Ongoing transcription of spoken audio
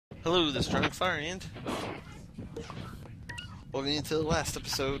Hello, this is Drunk Fire, and welcome to the last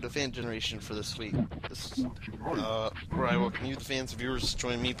episode of Fan Generation for this week. Where I welcome you, the fans and viewers, to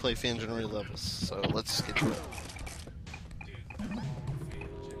join me play fan generated levels. So let's get to it.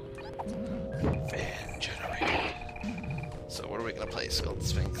 Fan generated. So what are we gonna play? Skeleton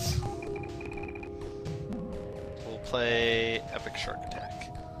Sphinx. We'll play Epic Shark Attack.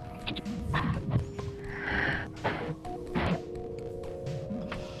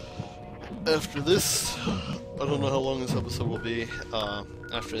 After this, I don't know how long this episode will be.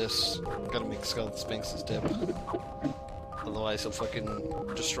 After this, gotta make Skeleton Sphinx's dip. Otherwise, he'll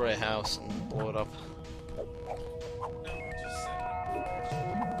fucking destroy a house and blow it up.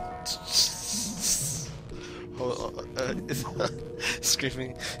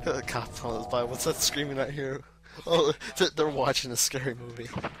 Screaming, cops on his bike. What's that screaming out here? Oh, they're watching a scary movie.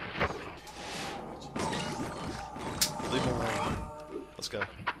 Leave him alone. Let's go.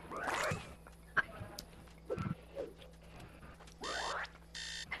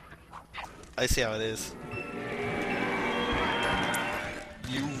 I see how it is.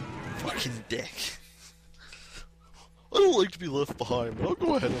 You fucking dick. I don't like to be left behind, but I'll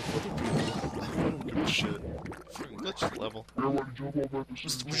go ahead of other people. I don't give a shit. Fucking glitch level.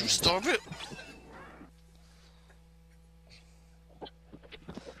 Would you stop it?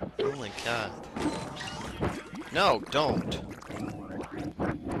 Oh my god. No, don't.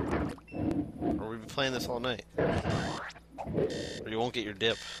 Or we'll be playing this all night. Or you won't get your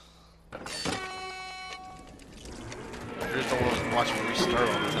dip. You just don't want to watch me restart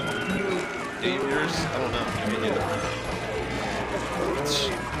all the time. Do you yours? I don't know. Maybe you do.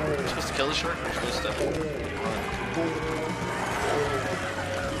 You're supposed to kill the shark or you're supposed to run?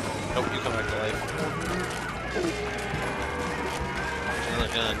 Nope, you come back to life. There's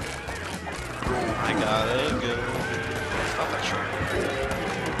another gun. I gotta go. Stop that shark.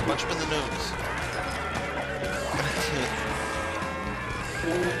 Punch him in the nose.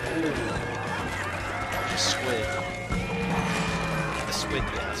 The squid. The squid,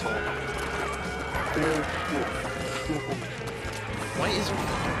 you asshole. Why is there a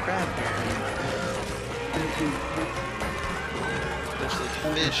fucking crab here? There's like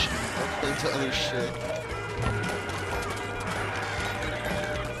fish and into other shit.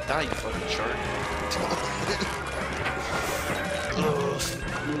 Die, you fucking shark.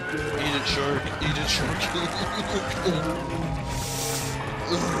 Eat it, shark. Eat it, shark.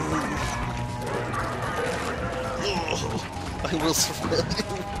 I will survive.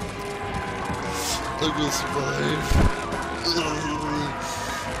 I will survive.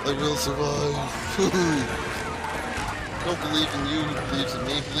 I will survive. Don't believe in you who believes in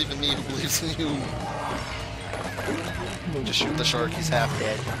me. Believe in me who believes in you. Just shoot the shark. He's half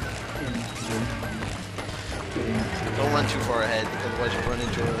dead. Don't run too far ahead, otherwise you'll run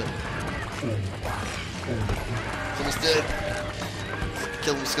into it. Someone's dead.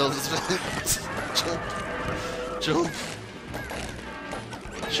 Kill him, Skeleton Sphinx. Jump. Jump.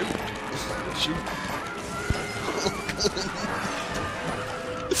 Shoot. Shoot.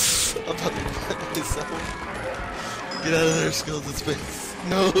 I'm about to find myself. Get out of there, Skeleton Sphinx.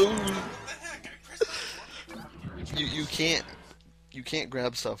 No. You can't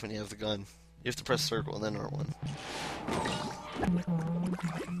grab stuff when you have the gun. You have to press circle and then R1.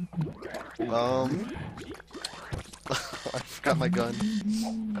 I forgot my gun.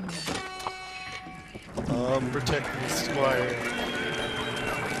 Protect me, Squire.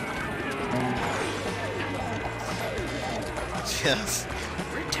 Yes.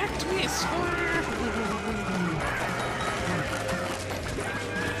 Protect me, Squire.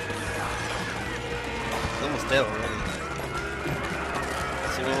 He's almost dead already.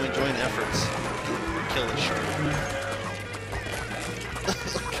 So when we join efforts, kill the shark.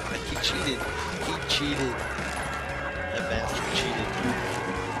 God, he cheated. He cheated. That bastard cheated.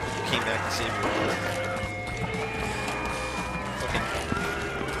 He came back to save your life. Fucking.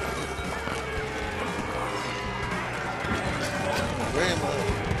 Where am I?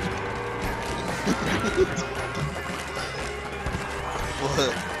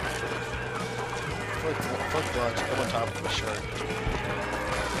 What? Fuck dodge. I'm on top of the shark.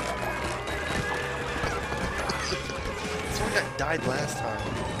 Someone died last time.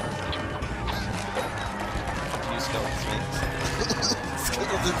 You Skeleton Sphinx.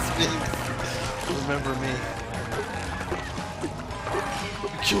 Skeleton Sphinx. Remember me. You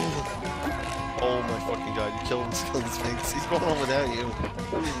killed him. Oh my fucking god, you killed him, Skeleton Sphinx. He's going on without you.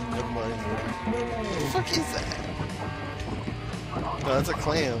 Never mind. What the fuck is that? No, that's a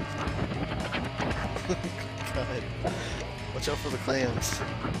clam. God. Watch out for the clams.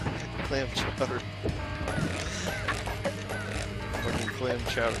 Clam chowder. Fucking clam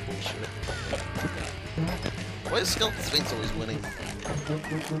chowder bullshit. Why is Skeleton Sphinx always winning?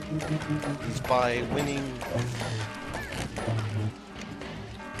 It's by winning.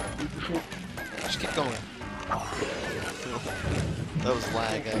 Just keep going. That was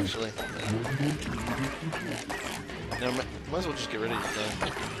lag, actually. Now, might as well just get rid of your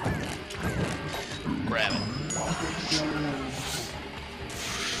thing. Grab it.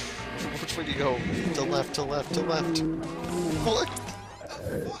 Which way do you go? To left, to left, to left. What?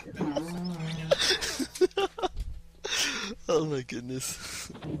 Oh my goodness.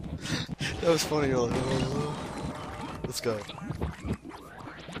 That was funny. You're like, oh. Let's go.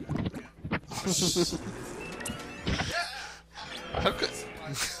 How could...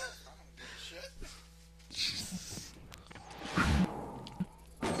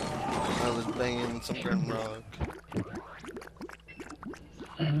 I was banging some grand rock.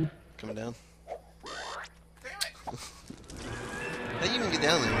 Coming down. How do you even get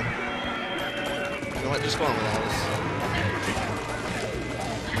down there? You know what? Just go on without us.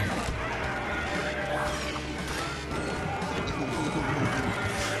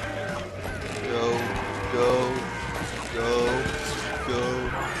 Go, go, go, go.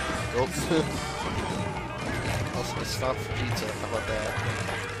 Oh. I'll stop for pizza. How about that?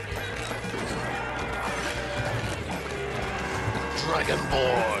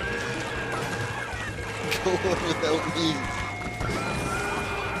 Dragonborn! Go on without me!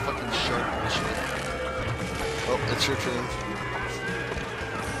 Fucking shark bullshit. Oh, it's your turn.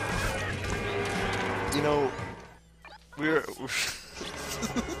 You know, we're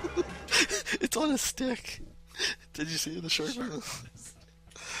it's on a stick. Did you see the shark?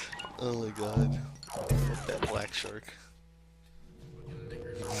 Oh my god. Fuck that black shark.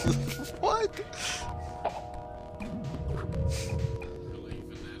 What?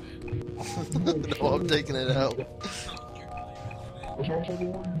 No, I'm taking it out.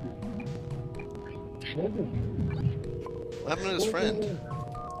 What happened to his friend?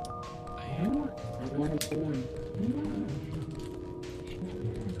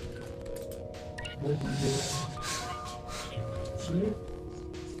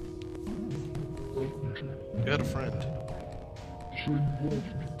 You had a friend.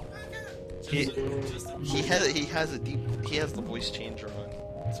 He has the voice changer on.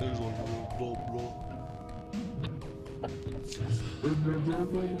 So he's like blah blah.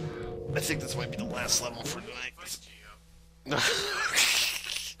 I think this might be the last level for tonight.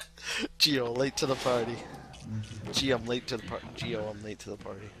 Geo, late to the party. Geo, I'm late to the party. Geo, I'm late to the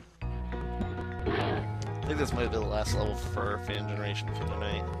party. I think this might be the last level for fan generation for the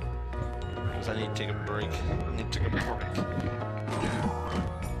night. Because I need to take a break. I need to take a break.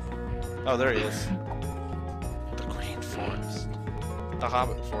 Oh, there he is. The Green Forest. The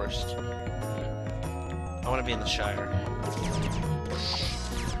Hobbit Forest. I want to be in the Shire.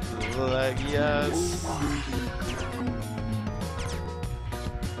 Like, yes.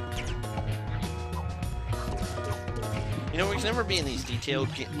 You know, we can never be in these detailed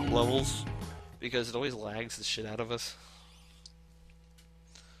levels because it always lags the shit out of us.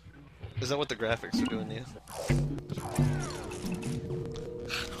 Is that what the graphics are doing to you?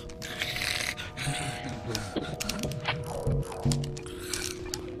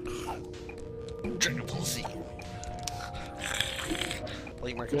 Triple C. I'll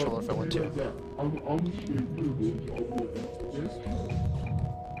eat my controller if I want to.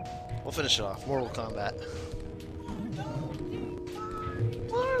 We'll finish it off. Mortal Kombat.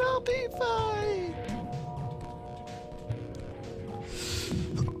 Mortal be fine.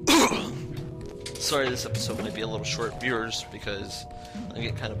 Sorry, this episode might be a little short, viewers, because I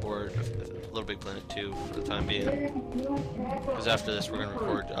get kind of bored of LittleBigPlanet 2 for the time being. Because after this, we're going to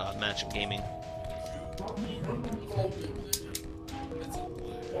record Match and Gaming.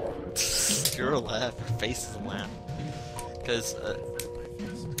 You're a laugh. Your face is a laugh. Because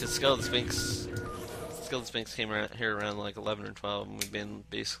Skeleton Sphinx came here around like 11 or 12, and we've been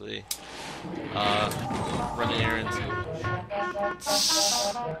basically running errands.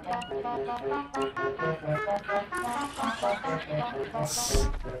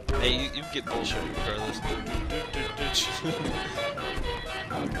 Hey, you get bullshit regardless.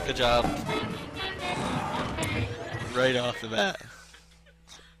 Good job. Right off the bat.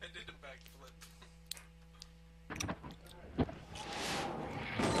 I did a backflip.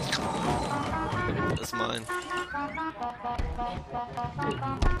 That's mine.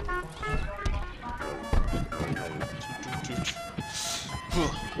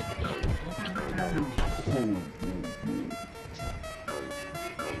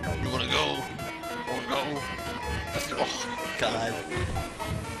 You wanna go? Wanna go? Oh, God.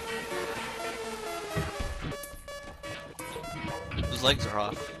 This Whose legs are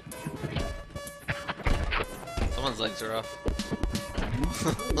off? Someone's legs are off.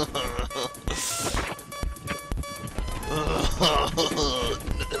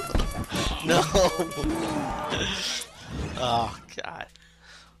 No! Oh, God.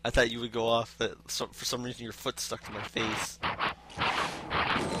 I thought you would go off, but for some reason your foot stuck to my face.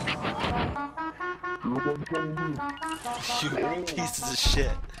 You pieces of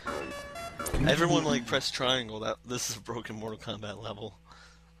shit. Everyone, like, press triangle. This is a broken Mortal Kombat level.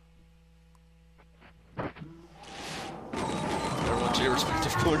 Everyone to your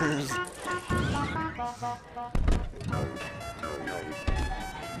respective corners.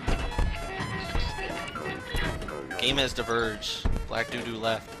 Game has diverged. Black doo-doo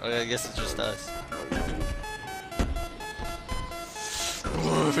left. Okay, I guess it's just us.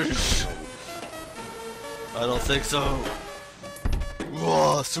 I don't think so.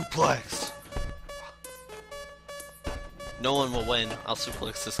 Whoa, suplex. No one will win. I'll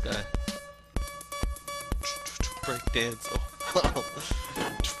suplex this guy. Break dance. Oh.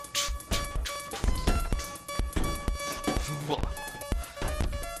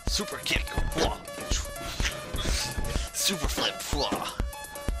 Super kick. Super flip.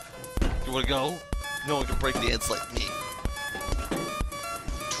 You wanna go? No one can break dance like me.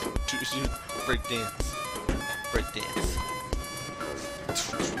 Break dance. Break dance.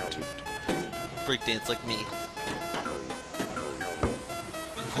 Break dance like me.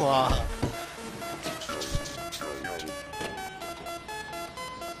 Wow.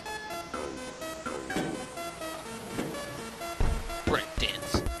 Break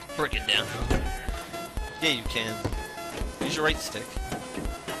dance. Break it down. Yeah, you can. Use your right stick.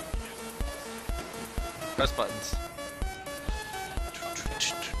 Press buttons.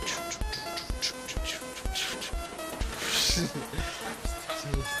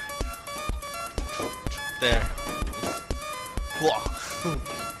 There.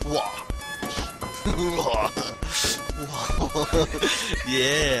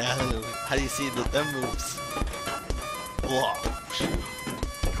 Yeah. How do you see them moves?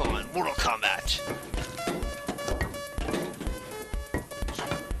 Come on, Mortal Kombat.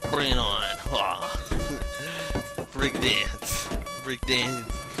 Bring it on. Break dance. Break dance.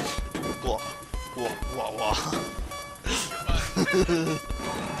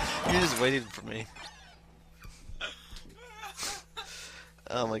 You're just waiting for me.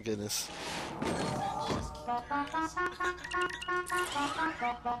 Oh my goodness.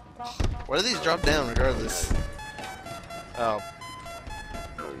 Why do these drop down regardless? Oh.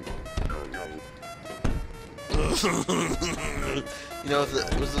 You know, if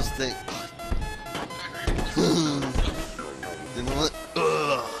it was this thing. You know what?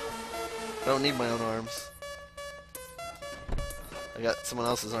 I don't need my own arms. I got someone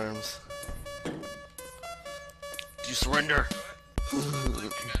else's arms. Do you surrender?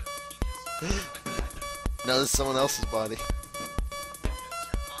 No, this is someone else's body.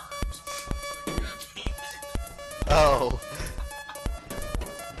 Oh.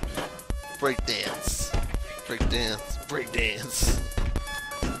 Break dance. Break dance. Break dance.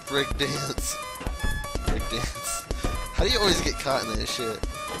 Break dance. Break dance. How do you always get caught in this shit?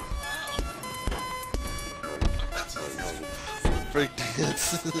 Break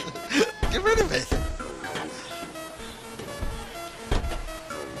dance. Get rid of it.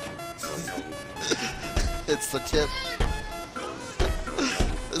 It's the tip.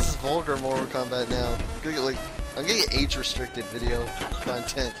 This is vulgar Mortal Kombat now. I'm gonna get age-restricted video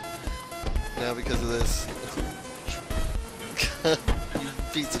content now because of this. You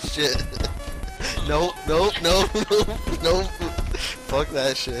piece of shit. Nope. Fuck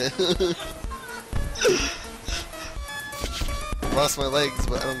that shit. Lost my legs,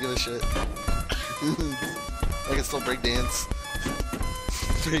 but I don't give a shit. I can still break dance.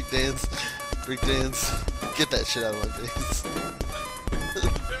 Break dance. Break dance. Get that shit out of my face.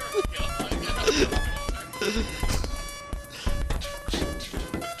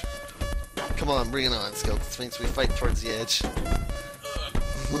 Come on, bring it on, Scout. This means we fight towards the edge.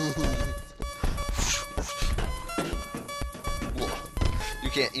 You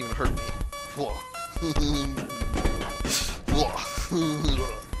can't even hurt me.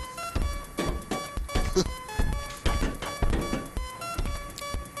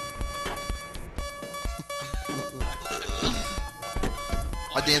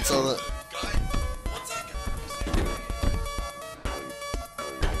 I dance on the...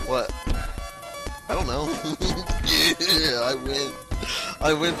 What? I don't know. Yeah, I win.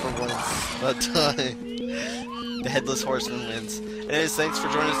 I win for once. That time. The Headless Horseman wins. Anyways, thanks for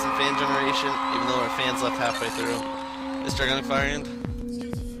joining us in Fan Generation, even though our fans left halfway through. It's Dragon Fire End.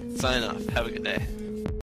 Signing off. Have a good day.